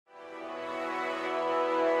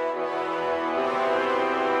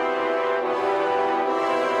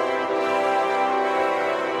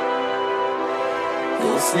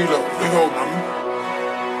see that, man.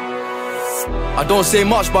 I don't say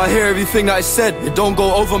much, but I hear everything that is said. It don't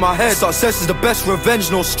go over my head. Success is the best revenge,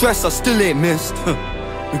 no stress, I still ain't missed.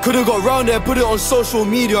 We could've got round there, put it on social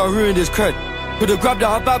media and ruined his cred. Could've grabbed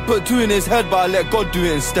a bag, put two in his head, but I let God do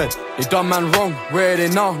it instead. They done man wrong, where are they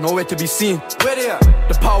now? Nowhere to be seen. Where they at?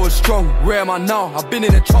 The power's strong, where am I now? I've been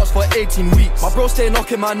in the charts for 18 weeks. My bro stay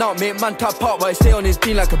knocking man out, make man tap out, but I stay on his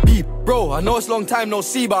team like a beep. Bro, I know it's long time no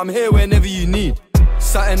see, but I'm here whenever you need.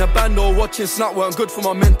 Sat in a band or watching Snap weren't good for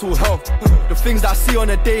my mental health. The things that I see on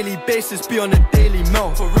a daily basis be on the daily mail.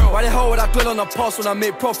 Why the hell would I dwell on the past when I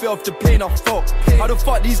make profit off the pain I felt? How the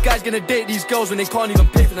fuck these guys gonna date these girls when they can't even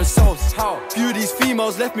pay for themselves? How? Few of these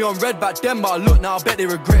females left me on red back then, but I look now, I bet they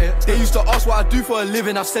regret it. They used to ask what I do for a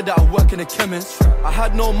living, I said that I work in a chemist. I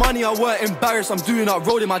had no money, I weren't embarrassed, I'm doing that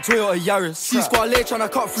road in my Toyota Yaris. C-Squad late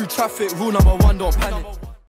tryna cut through traffic, rule number one, don't panic.